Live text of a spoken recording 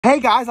Hey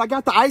guys, I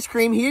got the ice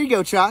cream. Here you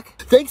go, Chuck.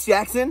 Thanks,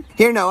 Jackson.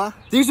 Here, Noah.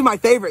 These are my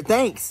favorite,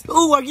 thanks.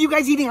 Ooh, are you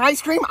guys eating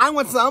ice cream? I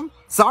want some.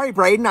 Sorry,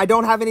 Braden, I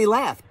don't have any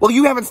left. Well,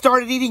 you haven't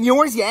started eating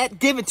yours yet.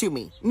 Give it to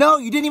me. No,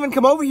 you didn't even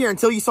come over here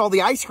until you saw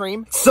the ice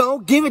cream. So,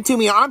 give it to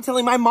me. I'm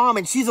telling my mom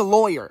and she's a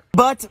lawyer.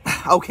 But,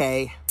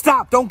 okay.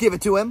 Stop, don't give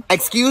it to him.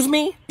 Excuse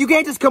me? You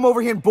can't just come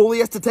over here and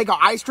bully us to take our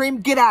ice cream.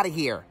 Get out of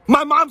here.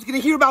 My mom's gonna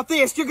hear about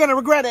this. You're gonna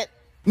regret it.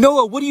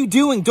 Noah, what are you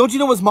doing? Don't you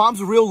know his mom's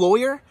a real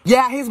lawyer?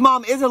 Yeah, his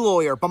mom is a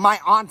lawyer, but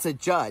my aunt's a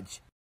judge.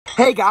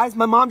 Hey guys,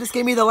 my mom just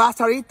gave me the last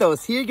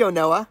Jarritos. Here you go,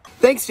 Noah.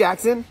 Thanks,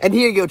 Jackson. And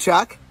here you go,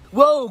 Chuck.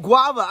 Whoa,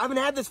 guava, I haven't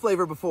had this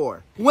flavor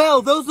before.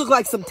 Well, those look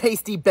like some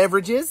tasty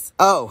beverages.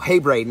 Oh, hey,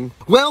 Braden.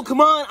 Well, come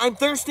on, I'm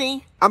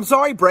thirsty. I'm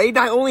sorry, Braden,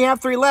 I only have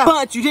 3 left.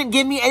 But you didn't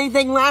give me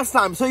anything last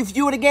time, so if you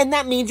do it again,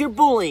 that means you're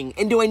bullying.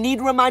 And do I need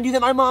to remind you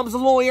that my mom's a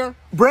lawyer?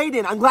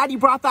 Braden, I'm glad you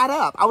brought that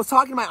up. I was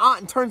talking to my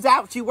aunt, and turns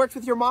out she works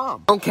with your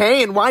mom.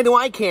 Okay, and why do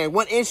I care?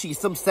 What is she,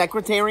 some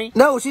secretary?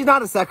 No, she's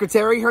not a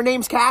secretary. Her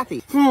name's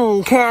Kathy.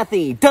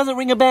 Kathy. Doesn't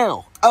ring a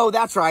bell. Oh,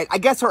 that's right. I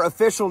guess her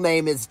official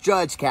name is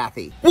Judge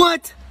Kathy.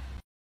 What?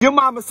 Your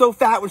mom is so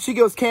fat when she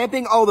goes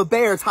camping, all the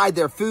bears hide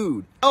their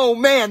food. Oh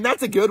man,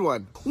 that's a good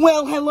one.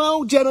 Well,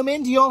 hello,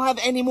 gentlemen. Do y'all have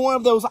any more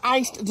of those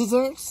iced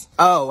desserts?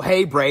 Oh,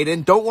 hey,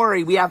 Braden. Don't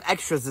worry, we have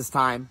extras this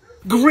time.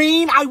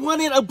 Green? I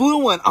wanted a blue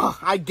one. Oh,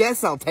 I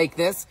guess I'll take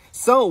this.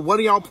 So, what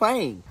are y'all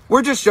playing?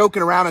 We're just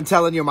joking around and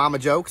telling your mama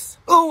jokes.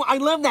 Oh, I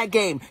love that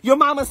game. Your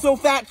mama's so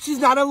fat, she's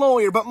not a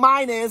lawyer, but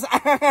mine is.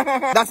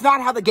 That's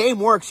not how the game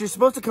works. You're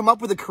supposed to come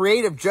up with a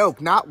creative joke,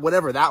 not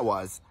whatever that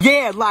was.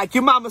 Yeah, like,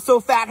 your mama's so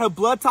fat, her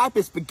blood type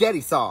is spaghetti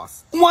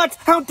sauce. What?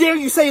 How dare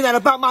you say that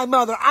about my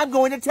mother? I'm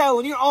going to tell,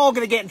 and you're all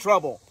going to get in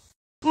trouble.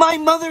 My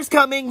mother's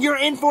coming. You're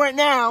in for it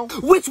now.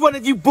 Which one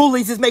of you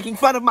bullies is making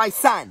fun of my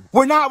son?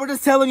 We're not. We're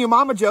just telling your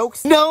mama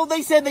jokes. No,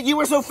 they said that you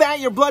were so fat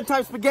your blood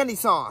type spaghetti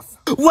sauce.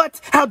 What?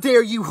 How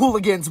dare you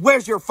hooligans?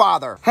 Where's your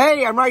father?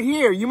 Hey, I'm right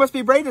here. You must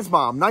be Braden's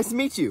mom. Nice to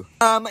meet you.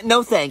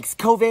 No thanks.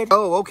 COVID.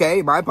 Oh,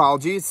 okay. My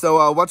apologies.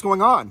 So, what's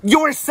going on?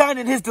 Your son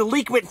and his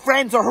delinquent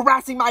friends are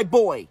harassing my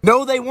boy.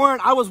 No, they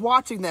weren't. I was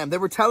watching them. They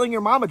were telling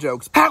your mama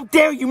jokes. How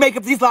dare you make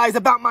up these lies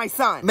about my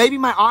son? Maybe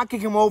my aunt can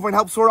come over and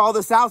help sort all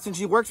this out since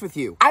she works with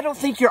you. I don't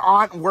think your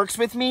aunt works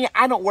with me.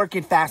 I don't work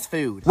in fast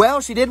food. Well,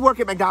 she did work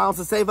at McDonald's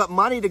to save up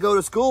money to go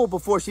to school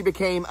before she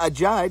became a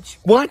judge.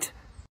 What?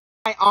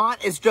 My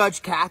aunt is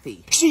Judge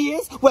Kathy. She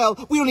is?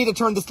 Well, we don't need to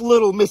turn this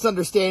little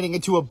misunderstanding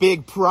into a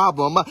big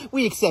problem.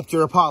 We accept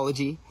your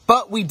apology.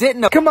 But we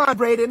didn't know. Come on,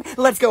 Braden.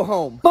 Let's go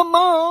home. But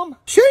Mom!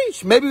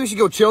 Sheesh, maybe we should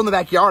go chill in the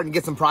backyard and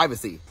get some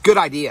privacy. Good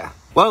idea.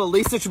 Well, at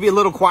least it should be a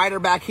little quieter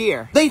back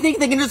here. They think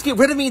they can just get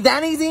rid of me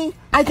that easy?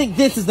 I think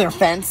this is their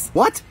fence.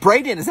 What?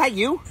 Braden, is that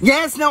you?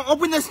 Yes, now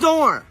open this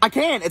door. I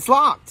can't, it's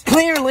locked.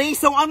 Clearly,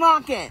 so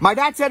unlock it. My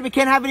dad said we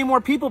can't have any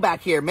more people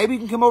back here. Maybe you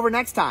can come over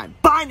next time.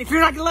 Fine, if you're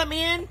not gonna let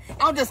me in,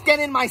 I'll just get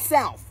in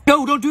myself.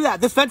 No, don't do that.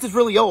 This fence is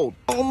really old.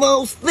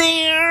 Almost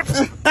there.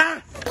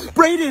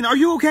 Braden, are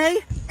you okay?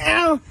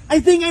 Ow, I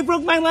think I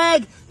broke my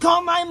leg.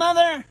 Call my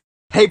mother.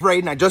 Hey,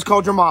 Braden, I just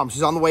called your mom.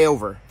 She's on the way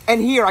over.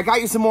 And here, I got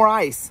you some more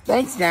ice.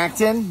 Thanks,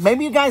 Jackson.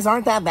 Maybe you guys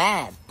aren't that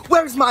bad.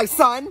 Where's my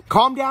son?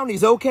 Calm down,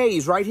 he's okay.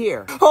 He's right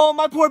here. Oh,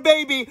 my poor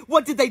baby.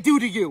 What did they do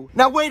to you?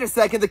 Now, wait a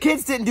second. The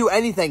kids didn't do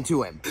anything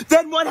to him.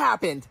 Then what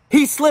happened?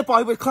 He slipped while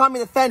he was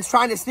climbing the fence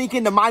trying to sneak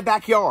into my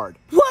backyard.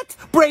 What?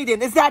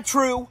 Braden, is that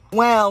true?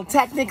 Well,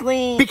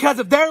 technically... Because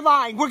if they're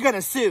lying, we're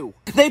gonna sue.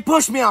 They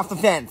pushed me off the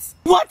fence.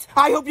 What?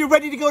 I hope you're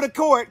ready to go to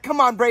court.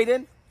 Come on,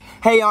 Braden.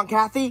 Hey, Aunt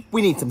Kathy,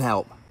 we need some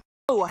help.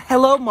 Oh,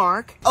 hello,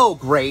 Mark. Oh,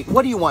 great.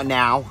 What do you want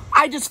now?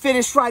 I just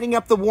finished writing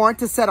up the warrant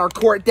to set our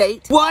court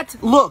date. What?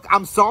 Look,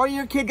 I'm sorry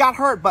your kid got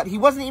hurt, but he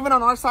wasn't even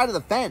on our side of the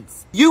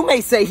fence. You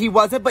may say he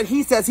wasn't, but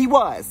he says he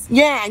was.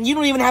 Yeah, and you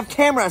don't even have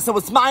cameras, so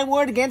it's my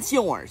word against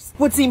yours.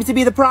 What seems to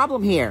be the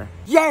problem here?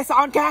 Yes,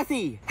 Aunt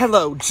Kathy.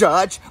 Hello,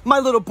 Judge. My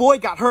little boy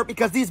got hurt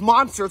because these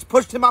monsters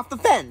pushed him off the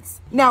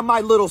fence. Now,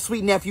 my little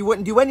sweet nephew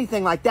wouldn't do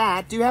anything like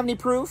that. Do you have any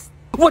proof?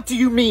 What do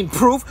you mean,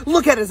 proof?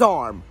 Look at his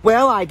arm.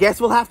 Well, I guess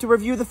we'll have to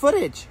review the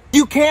footage.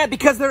 You can't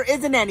because there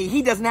isn't any.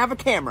 He doesn't have a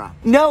camera.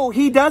 No,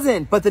 he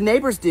doesn't, but the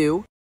neighbors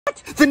do.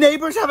 What? The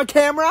neighbors have a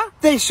camera?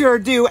 They sure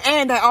do,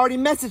 and I already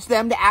messaged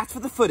them to ask for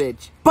the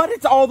footage. But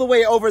it's all the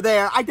way over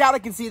there. I doubt I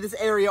can see this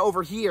area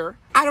over here.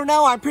 I don't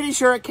know, I'm pretty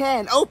sure it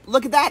can. Oh,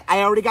 look at that,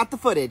 I already got the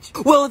footage.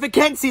 Well, if it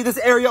can see this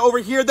area over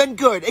here, then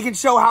good. It can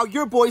show how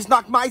your boys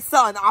knocked my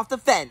son off the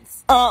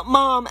fence.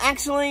 Mom,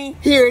 actually,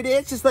 here it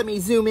is. Just let me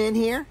zoom in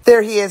here.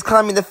 There he is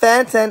climbing the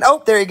fence, and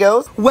oh, there he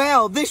goes.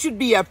 Well, this should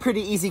be a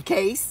pretty easy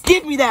case.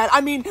 Give me that.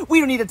 I mean, we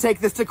don't need to take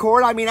this to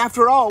court. I mean,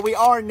 after all, we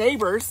are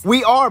neighbors.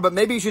 We are, but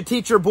maybe you should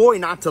teach your boy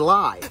not to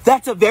lie.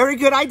 That's a very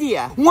good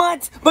idea.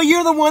 What? But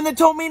you're the one that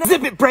told me to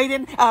zip it,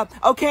 Braden.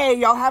 Okay,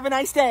 y'all have a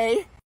nice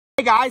day.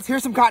 Hey guys,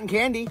 here's some cotton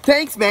candy.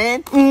 Thanks,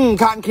 man.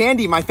 Cotton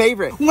candy, my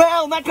favorite.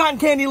 Well, that cotton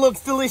candy looks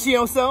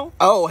delicioso.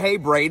 Oh, hey,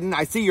 Brayden.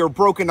 I see your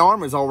broken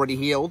arm is already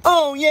healed.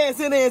 Oh,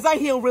 yes, it is. I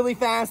heal really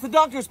fast. The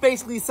doctors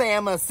basically say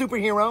I'm a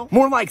superhero.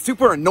 More like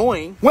super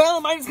annoying. Well,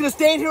 am I just gonna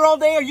stand here all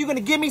day, or are you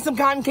gonna give me some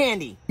cotton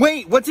candy?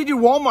 Wait, what's in your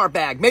Walmart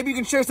bag? Maybe you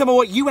can share some of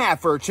what you have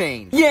for a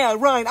change. Yeah,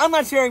 right. I'm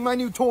not sharing my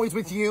new toys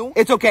with you.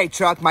 It's okay,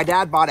 Chuck. My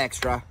dad bought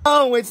extra.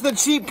 Oh, it's the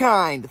cheap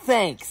kind.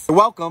 Thanks. You're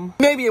welcome.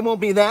 Maybe it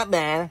won't be that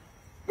bad.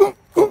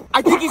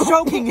 I think he's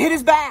choking. Hit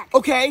his back.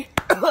 Okay.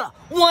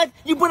 What?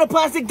 You put a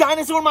plastic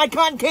dinosaur in my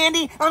cotton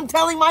candy? I'm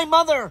telling my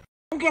mother.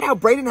 I don't get how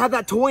Brayden had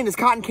that toy in his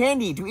cotton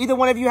candy. Do either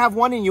one of you have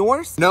one in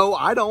yours? No,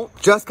 I don't.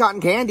 Just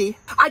cotton candy.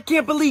 I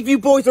can't believe you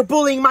boys are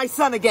bullying my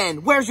son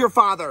again. Where's your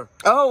father?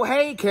 Oh,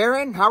 hey,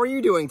 Karen. How are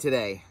you doing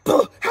today?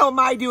 How am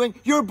I doing?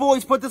 Your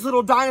boys put this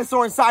little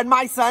dinosaur inside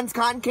my son's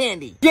cotton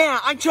candy. Yeah,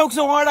 I choked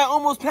so hard I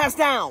almost passed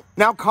out.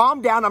 Now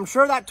calm down. I'm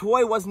sure that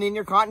toy wasn't in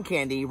your cotton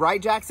candy,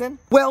 right, Jackson?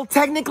 Well,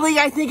 technically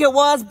I think it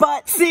was,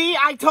 but see,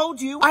 I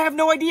told you. I have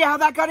no idea how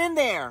that got in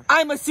there.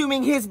 I'm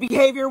assuming his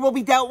behavior will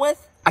be dealt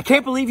with. I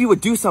can't believe you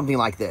would do something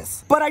like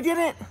this. But I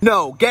didn't.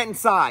 No, get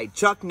inside.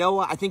 Chuck,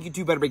 Noah, I think you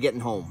two better be getting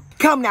home.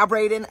 Come now,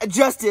 Brayden.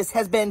 Justice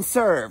has been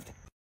served.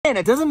 Man,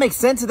 it doesn't make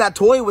sense that that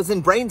toy was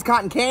in Brayden's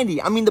cotton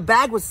candy. I mean, the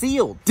bag was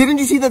sealed. Didn't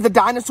you see that the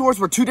dinosaurs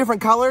were 2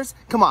 different colors?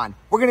 Come on,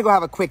 we're gonna go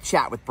have a quick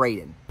chat with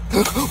Brayden.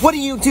 What are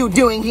you two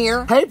doing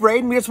here? Hey,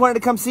 Brayden, we just wanted to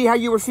come see how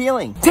you were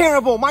feeling.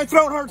 Terrible. My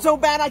throat hurts so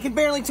bad I can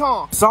barely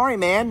talk. Sorry,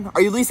 man.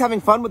 Are you at least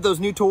having fun with those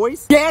new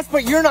toys? Yes,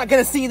 but you're not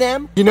gonna see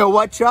them. You know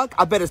what, Chuck?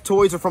 I bet his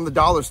toys are from the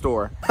dollar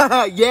store.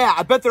 Yeah,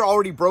 I bet they're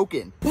already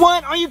broken.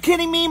 What? Are you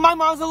kidding me? My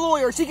mom's a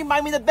lawyer. She can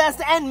buy me the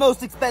best and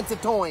most expensive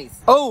toys.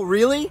 Oh,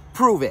 really?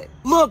 Prove it.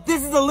 Look,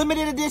 this is a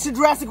limited edition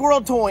Jurassic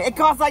World toy. It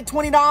costs like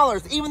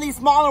 $20. Even these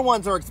smaller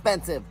ones are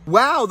expensive.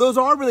 Wow, those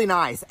are really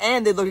nice.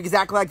 And they look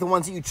exactly like the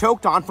ones that you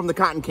choked on from the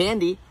cotton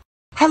candy.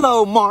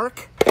 Hello,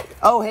 Mark.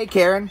 Oh, hey,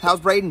 Karen. How's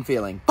Brayden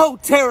feeling? Oh,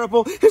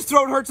 terrible. His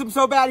throat hurts him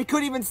so bad he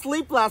couldn't even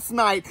sleep last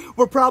night.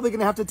 We're probably going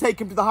to have to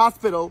take him to the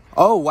hospital.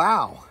 Oh,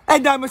 wow.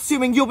 And I'm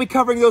assuming you'll be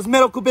covering those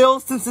medical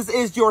bills since this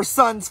is your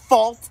son's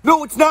fault.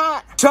 No, it's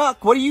not.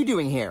 Chuck, what are you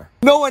doing here?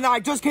 Noah and I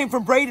just came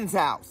from Brayden's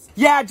house.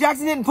 Yeah,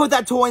 Jackson didn't put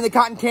that toy in the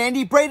cotton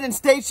candy. Brayden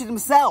staged it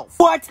himself.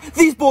 What?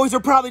 These boys are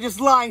probably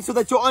just lying so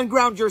that you'll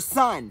unground your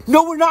son.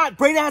 No, we're not.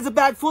 Brayden has a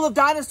bag full of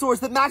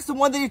dinosaurs that match the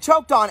one that he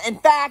choked on. In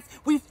fact,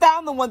 we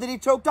found the one that he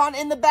choked on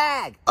in the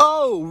bag.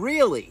 Oh,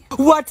 really?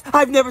 What?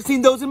 I've never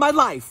seen those in my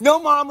life. No,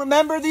 Mom,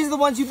 remember? These are the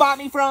ones you bought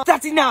me from.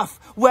 That's enough.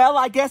 Well,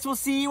 I guess we'll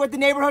see you at the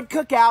neighborhood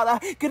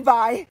cookout.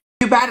 Goodbye.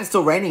 Too bad it's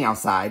still raining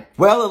outside.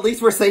 Well, at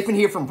least we're safe in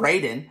here from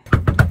Brayden.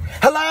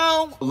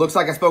 Hello? Looks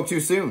like I spoke too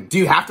soon. Do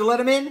you have to let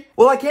him in?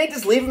 Well, I can't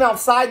just leave him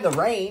outside in the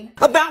rain.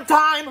 About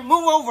time.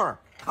 Move over.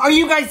 Are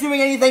you guys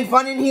doing anything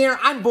fun in here?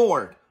 I'm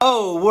bored.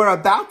 Oh, we're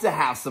about to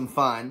have some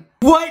fun.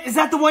 What? Is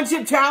that the one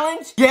chip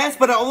challenge? Yes,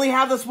 but I only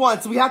have this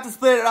one, so we have to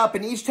split it up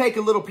and each take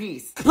a little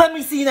piece. Let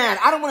me see that.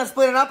 I don't want to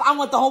split it up. I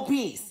want the whole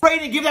piece.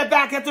 Brayden, give that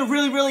back. That's a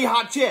really, really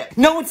hot chip.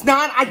 No, it's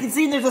not. I can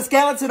see there's a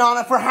skeleton on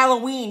it for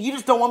Halloween. You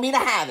just don't want me to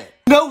have it.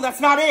 No,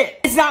 that's not it.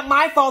 It's not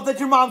my fault that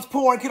your mom's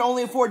poor and can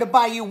only afford to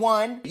buy you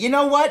one. You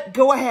know what?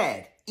 Go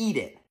ahead. Eat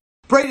it.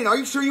 Brayden, are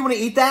you sure you want to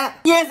eat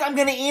that? Yes, I'm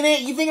gonna eat it.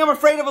 You think I'm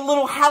afraid of a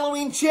little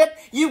Halloween chip?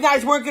 You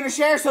guys weren't gonna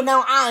share, so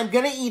now I'm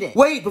gonna eat it.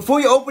 Wait, before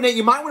you open it,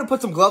 you might want to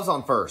put some gloves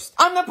on first.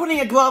 I'm not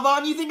putting a glove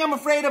on. You think I'm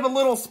afraid of a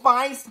little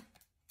spice?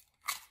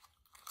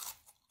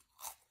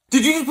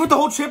 Did you just put the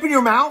whole chip in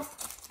your mouth?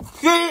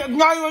 Yeah,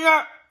 not even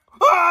that.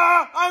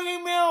 Ah, I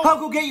need milk. I'll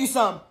go get you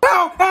some.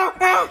 Ow, ow,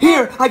 ow.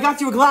 Here, I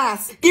got you a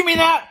glass. Give me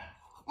that.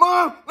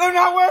 Mom, they're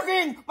not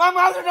working. My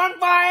mouth's on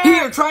fire.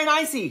 Here, try an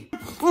icy.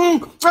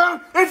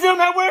 It's still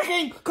not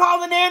working.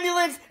 Call an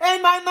ambulance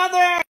and my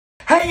mother.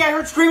 Hey, I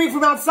heard screaming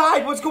from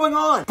outside. What's going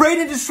on?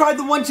 Brayden just tried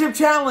the one chip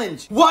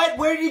challenge. What?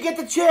 Where did you get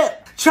the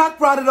chip? Chuck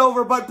brought it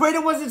over, but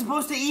Brayden wasn't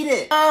supposed to eat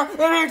it. It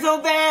hurts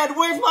so bad.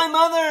 Where's my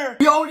mother?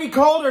 We already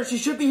called her. She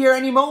should be here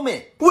any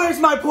moment. Where's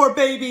my poor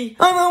baby?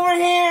 I'm over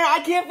here.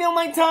 I can't feel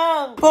my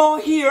tongue.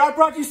 Oh, here. I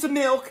brought you some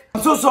milk.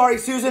 I'm so sorry,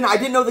 Susan. I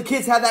didn't know the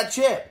kids had that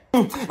chip.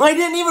 I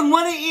didn't even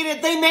want to eat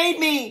it. They made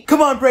me.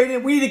 Come on,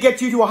 Brayden. We need to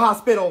get you to a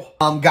hospital.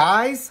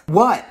 Guys?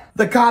 What?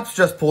 The cops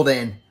just pulled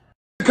in.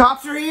 The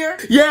cops are here?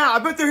 Yeah, I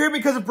bet they're here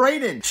because of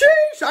Brayden.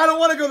 Sheesh, I don't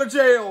want to go to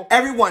jail.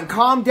 Everyone,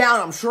 calm down.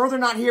 I'm sure they're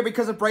not here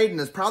because of Brayden.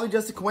 It's probably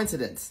just a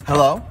coincidence.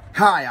 Hello?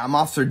 Hi, I'm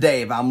Officer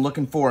Dave. I'm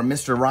looking for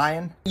Mr.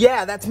 Ryan.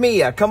 Yeah, that's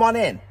me. Come on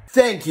in.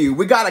 Thank you.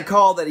 We got a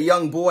call that a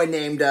young boy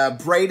named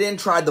Brayden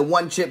tried the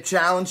one chip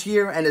challenge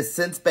here and has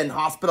since been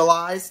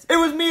hospitalized. It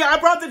was me. I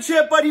brought the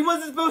chip, but he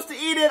wasn't supposed to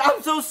eat it.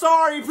 I'm so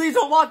sorry. Please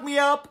don't lock me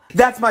up.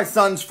 That's my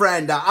son's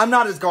friend. I'm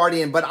not his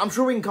guardian, but I'm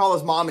sure we can call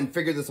his mom and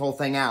figure this whole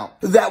thing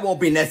out. That won't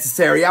be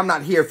necessary. I'm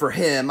not here for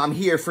him. I'm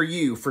here for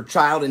you, for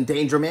child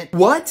endangerment.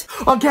 What?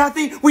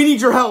 Kathy, we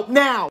need your help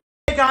now.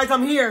 Hey guys,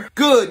 I'm here.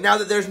 Good, now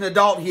that there's an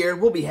adult here,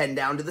 we'll be heading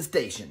down to the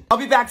station. I'll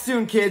be back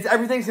soon, kids.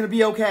 Everything's gonna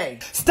be okay.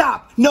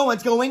 Stop! No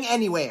one's going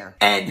anywhere.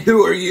 And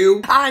who are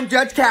you? I'm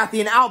Judge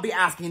Kathy, and I'll be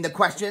asking the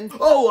question.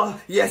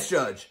 Yes,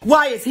 Judge.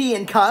 Why is he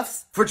in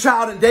cuffs? For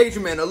child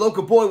endangerment, a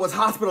local boy was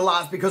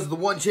hospitalized because of the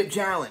one-chip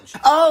challenge.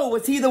 Oh,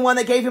 was he the one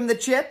that gave him the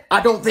chip?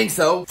 I don't think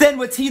so. Then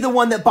was he the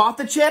one that bought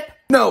the chip?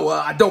 No,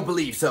 I don't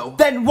believe so.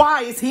 Then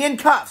why is he in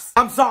cuffs?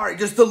 I'm sorry,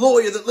 just the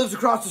lawyer that lives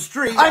across the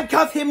street.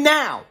 Uncuff him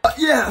now.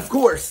 Yeah, of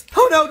course.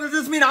 Oh no, does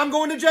this mean I'm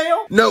going to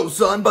jail? No,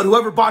 son, but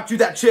whoever bought you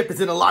that chip is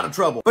in a lot of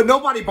trouble. But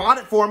nobody bought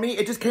it for me.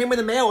 It just came in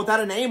the mail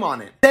without a name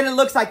on it. Then it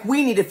looks like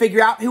we need to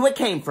figure out who it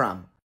came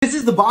from. This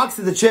is the box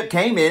that the chip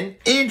came in.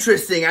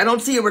 Interesting, I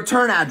don't see a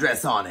return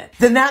address on it.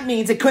 Then that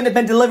means it couldn't have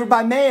been delivered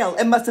by mail.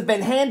 It must have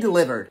been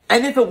hand-delivered.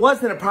 And if it was,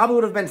 then it probably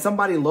would have been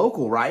somebody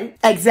local, right?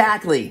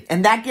 Exactly,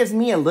 and that gives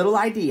me a little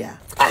idea.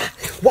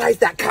 Why is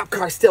that cop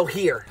car still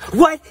here?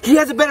 What? He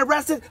hasn't been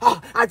arrested?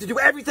 I have to do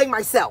everything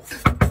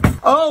myself.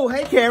 Oh,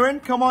 hey Karen,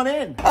 come on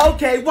in.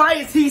 Okay, why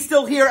is he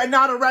still here and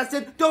not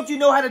arrested? Don't you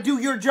know how to do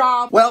your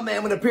job? Well,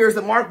 ma'am, it appears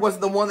that Mark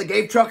wasn't the one that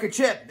gave Chuck a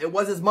chip. It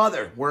was his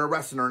mother. We're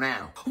arresting her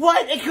now.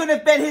 What? It couldn't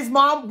have been his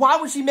mom? Why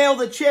would she mail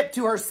the chip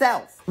to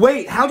herself?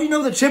 Wait, how do you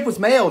know the chip was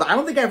mailed? I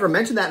don't think I ever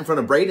mentioned that in front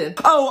of Brayden.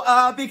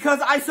 Because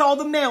I saw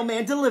the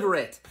mailman deliver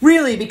it.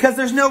 Really? Because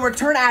there's no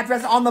return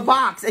address on the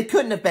box. It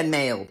couldn't have been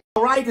mailed.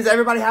 All right, does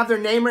everybody have their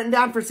name written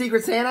down for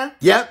Secret Santa?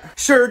 Yep,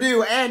 sure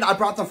do, and I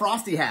brought the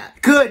Frosty hat.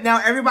 Good,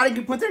 now everybody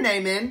can put their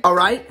name in, all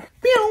right?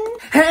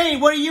 Hey,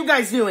 what are you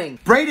guys doing?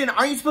 Brayden,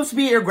 aren't you supposed to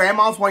be at your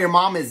grandma's while your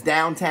mom is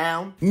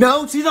downtown?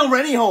 No, she's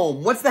already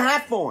home. What's the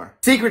hat for?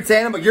 Secret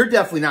Santa, but you're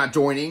definitely not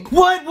joining.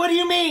 What? What do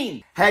you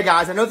mean? Hey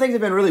guys, I know things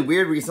have been really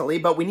weird recently,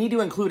 but we need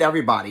to include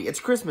everybody. It's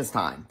Christmas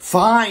time.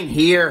 Fine,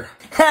 here.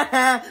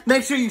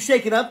 Make sure you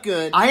shake it up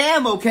good. I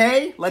am,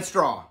 okay? Let's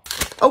draw.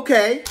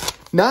 Okay,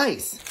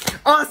 nice.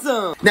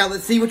 Awesome. Now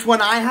let's see which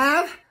one I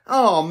have.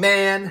 Oh,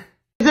 man.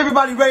 Is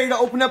everybody ready to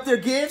open up their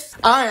gifts?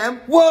 I am.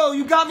 Whoa,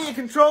 you got me a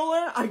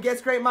controller? I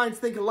guess great minds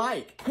think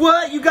alike.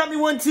 What? You got me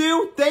one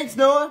too? Thanks,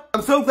 Noah.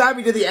 I'm so glad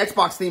we did the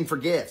Xbox theme for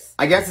gifts.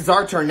 I guess it's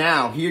our turn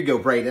now. Here you go,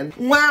 Brayden.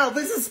 Wow,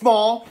 this is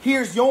small.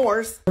 Here's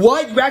yours.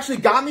 What? You actually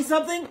got me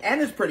something?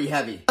 And it's pretty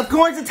heavy. Of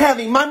course it's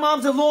heavy. My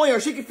mom's a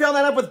lawyer. She could fill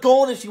that up with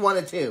gold if she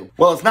wanted to.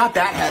 Well, it's not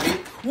that heavy.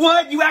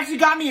 What? You actually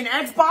got me an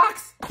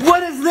Xbox?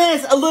 What is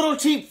this? A little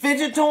cheap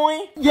fidget toy?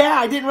 Yeah,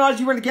 I didn't realize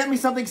you were going to get me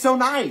something so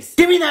nice.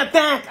 Give me that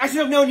back. I should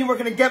have known you were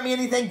going to get me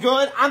anything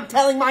good. I'm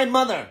telling my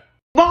mother.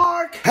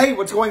 Mark! Hey,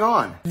 what's going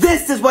on?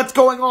 This is what's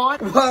going on?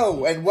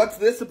 Whoa, and what's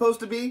this supposed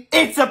to be?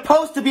 It's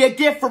supposed to be a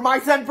gift for my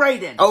son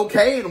Brayden.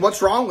 Okay, and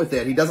what's wrong with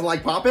it? He doesn't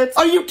like Pop-Its?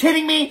 Are you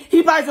kidding me?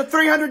 He buys a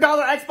 $300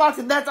 Xbox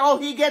and that's all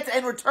he gets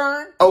in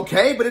return?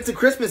 Okay, but it's a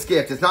Christmas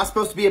gift. It's not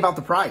supposed to be about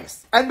the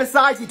price. And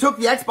besides, he took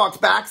the Xbox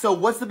back, so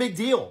what's the big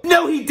deal?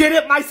 No, he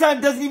didn't. My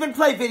son doesn't even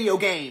play video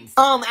games.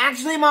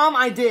 Actually, Mom,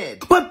 I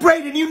did. But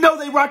Brayden, you know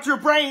they rot your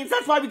brains.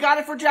 That's why we got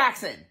it for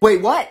Jackson.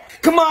 Wait, what?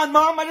 Come on,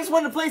 Mom, I just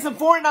wanted to play some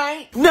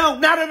Fortnite. No,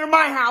 not under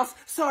my house.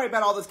 Sorry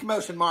about all this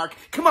commotion, Mark.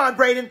 Come on,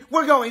 Brayden,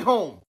 we're going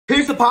home.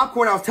 Here's the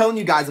popcorn I was telling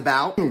you guys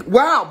about.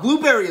 Wow,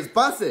 blueberry is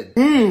busted.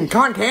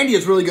 Cotton candy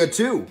is really good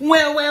too.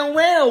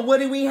 Well, what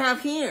do we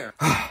have here?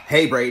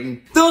 Hey,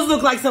 Brayden. Those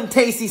look like some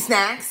tasty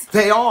snacks.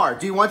 They are.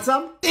 Do you want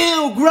some?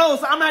 Ew,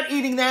 gross. I'm not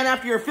eating that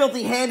after your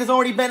filthy hand has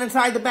already been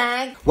inside the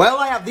bag. Well,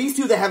 I have these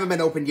two that haven't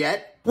been opened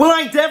yet. Well,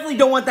 I definitely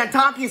don't want that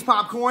Takis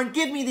popcorn.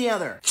 Give me the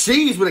other.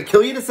 Jeez, would it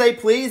kill you to say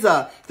please?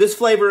 This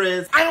flavor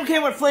is... I don't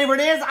care what flavor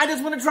it is. I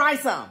just want to try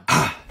some.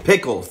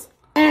 Pickles.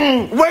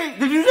 Wait,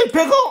 did you say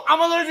pickle? I'm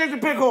allergic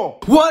to pickle.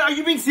 What? Are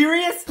you being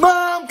serious?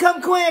 Mom,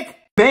 come quick.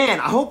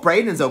 Man, I hope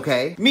Brayden's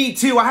okay. Me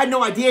too. I had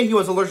no idea he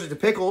was allergic to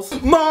pickles.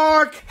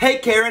 Mark! Hey,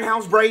 Karen,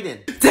 how's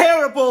Brayden?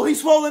 Terrible.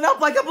 He's swollen up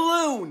like a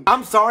balloon.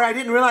 I'm sorry. I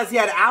didn't realize he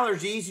had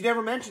allergies. You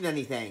never mentioned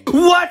anything.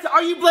 What?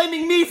 Are you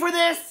blaming me for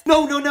this?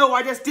 No.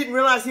 I just didn't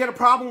realize he had a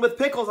problem with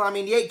pickles. I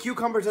mean, he ate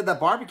cucumbers at the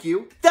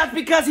barbecue. That's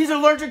because he's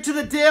allergic to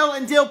the dill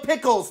and dill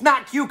pickles,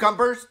 not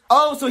cucumbers.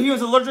 Oh, so he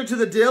was allergic to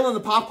the dill and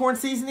the popcorn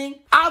seasoning?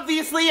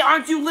 Obviously,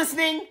 aren't you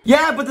listening?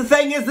 Yeah, but the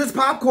thing is, this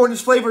popcorn is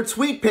flavored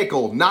sweet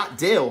pickle, not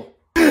dill.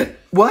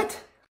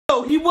 What?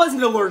 Oh, he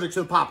wasn't allergic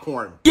to the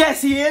popcorn.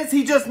 Yes, he is.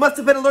 He just must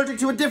have been allergic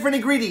to a different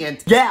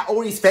ingredient. Yeah,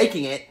 or he's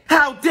faking it.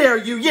 How dare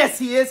you? Yes,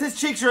 he is. His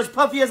cheeks are as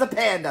puffy as a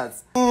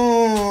panda's.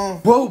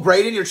 Whoa,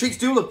 Brayden, your cheeks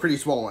do look pretty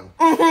swollen.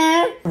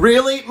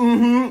 Really?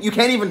 You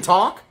can't even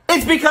talk?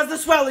 It's because the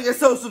swelling is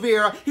so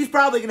severe, he's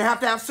probably gonna have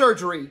to have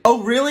surgery.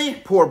 Oh, really?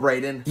 Poor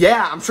Brayden.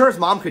 Yeah, I'm sure his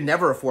mom could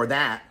never afford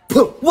that.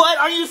 What?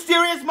 Are you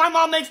serious? My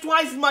mom makes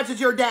twice as much as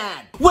your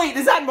dad. Wait,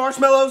 is that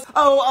marshmallows?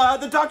 Oh,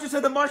 the doctor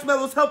said the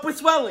marshmallows help with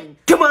swelling.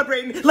 Come on,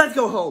 Brayden, let's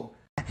go home.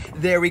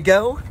 There we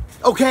go.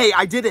 Okay,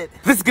 I did it.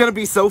 This is gonna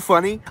be so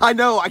funny. I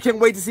know, I can't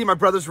wait to see my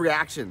brother's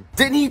reaction.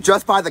 Didn't he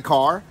just buy the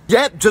car?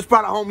 Yep, just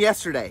brought it home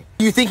yesterday.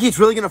 Do you think he's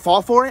really gonna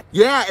fall for it?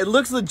 Yeah, it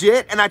looks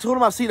legit, and I told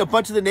him I've seen a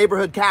bunch of the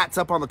neighborhood cats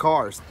up on the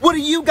cars. What are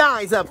you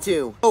guys up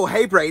to? Oh,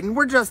 hey, Brayden,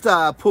 we're just,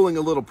 pulling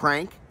a little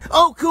prank.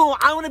 Oh, cool,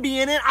 I wanna be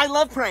in it. I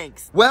love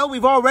pranks. Well,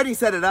 we've already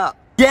set it up.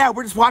 Yeah,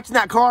 we're just watching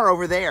that car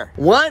over there.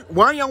 What?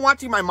 Why are y'all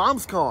watching my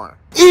mom's car?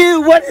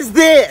 Ew, what is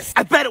this?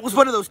 I bet it was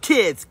one of those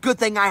kids. Good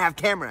thing I have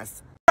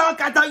cameras.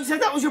 Chuck, I thought you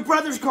said that was your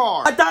brother's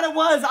car. I thought it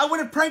was. I would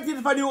have pranked it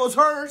if I knew it was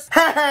hers.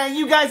 Haha,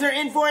 you guys are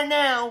in for it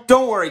now.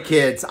 Don't worry,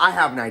 kids. I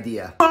have an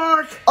idea.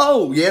 Mark!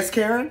 Oh, yes,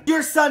 Karen?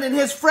 Your son and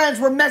his friends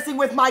were messing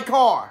with my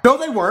car. No,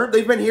 they weren't.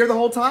 They've been here the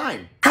whole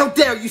time. How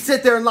dare you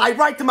sit there and lie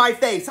right to my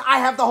face? I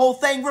have the whole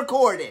thing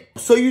recorded.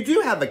 So you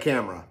do have a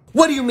camera?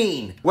 What do you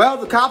mean? Well,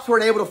 the cops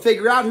weren't able to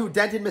figure out who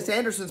dented Miss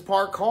Anderson's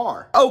parked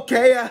car.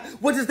 Okay,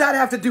 what does that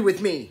have to do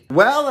with me?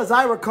 Well, as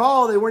I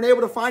recall, they weren't able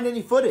to find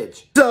any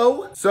footage.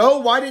 So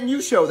why didn't you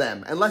show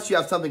them? Unless you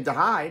have something to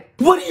hide.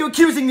 What are you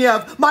accusing me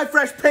of? My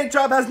fresh paint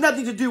job has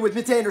nothing to do with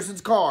Miss Anderson's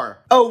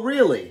car. Oh,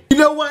 really? You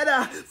know what?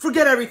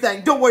 Forget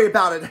everything. Don't worry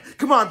about it.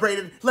 Come on,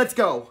 Brayden. Let's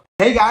go.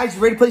 Hey guys,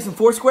 you ready to play some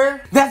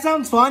Foursquare? That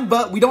sounds fun,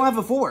 but we don't have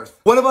a fourth.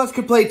 One of us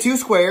could play 2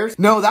 squares.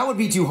 No, that would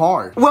be too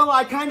hard. Well,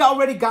 I kinda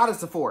already got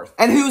us a fourth.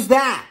 And who's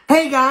that?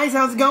 Hey guys,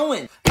 how's it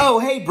going? Oh,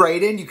 hey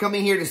Brayden, you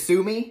coming here to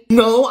sue me?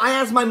 No, I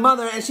asked my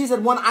mother and she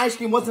said one ice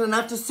cream wasn't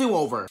enough to sue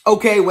over.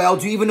 Okay, well,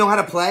 do you even know how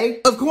to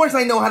play? Of course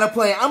I know how to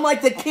play. I'm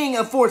like the king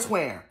of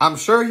Foursquare. I'm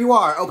sure you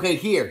are. Okay,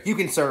 here, you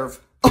can serve.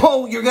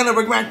 Oh, you're gonna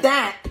regret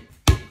that.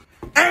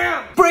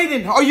 Ow!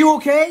 Brayden, are you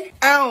okay?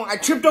 Ow, I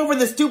tripped over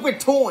the stupid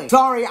toy.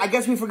 Sorry, I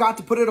guess we forgot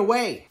to put it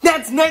away.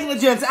 That's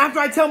negligence. After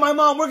I tell my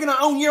mom, we're gonna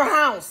own your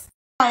house.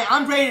 Hi,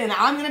 I'm Brayden.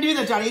 I'm gonna do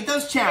the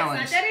Jarritos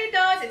challenge. It's not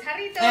Jarritos, it's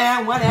Jarritos.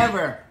 Eh,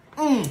 whatever.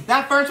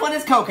 That first one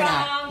is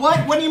coconut.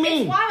 What do you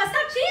mean? Wow,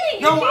 stop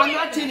cheating. No, I'm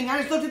not cheating. I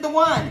just looked at the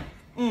one.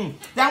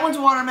 That one's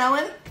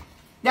watermelon.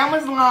 That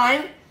one's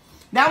lime.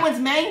 That one's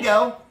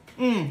mango.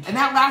 And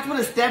that last one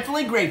is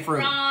definitely grapefruit.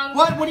 Wrong.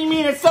 What do you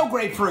mean it's so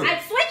grapefruit?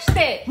 I switched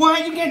it.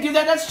 Why? You can't do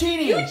that. That's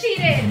cheating. You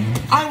cheated.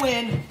 I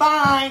win.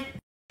 Bye.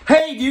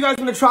 Hey, do you guys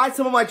want to try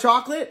some of my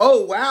chocolate?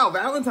 Oh, wow.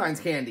 Valentine's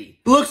candy.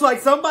 Looks like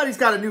somebody's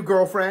got a new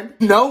girlfriend.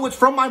 No, it's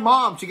from my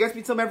mom. She gets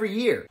me some every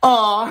year.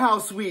 Aw, how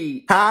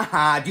sweet. Ha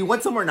ha. Do you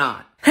want some or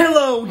not?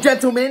 Hello,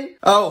 gentlemen.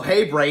 Oh,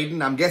 hey,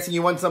 Brayden. I'm guessing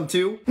you want some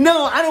too?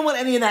 No, I don't want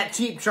any of that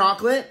cheap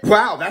chocolate.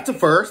 Wow, that's a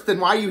first. Then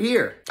why are you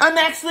here? I'm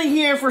actually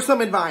here for some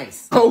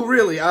advice. Oh,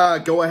 really?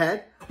 Go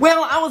ahead.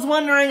 Well, I was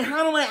wondering,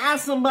 how do I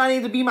ask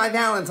somebody to be my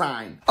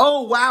Valentine?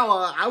 Oh,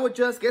 wow, I would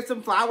just get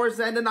some flowers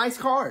and a nice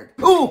card.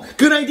 Ooh,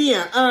 good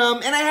idea.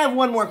 And I have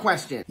one more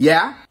question.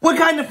 Yeah? What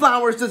kind of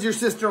flowers does your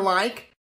sister like?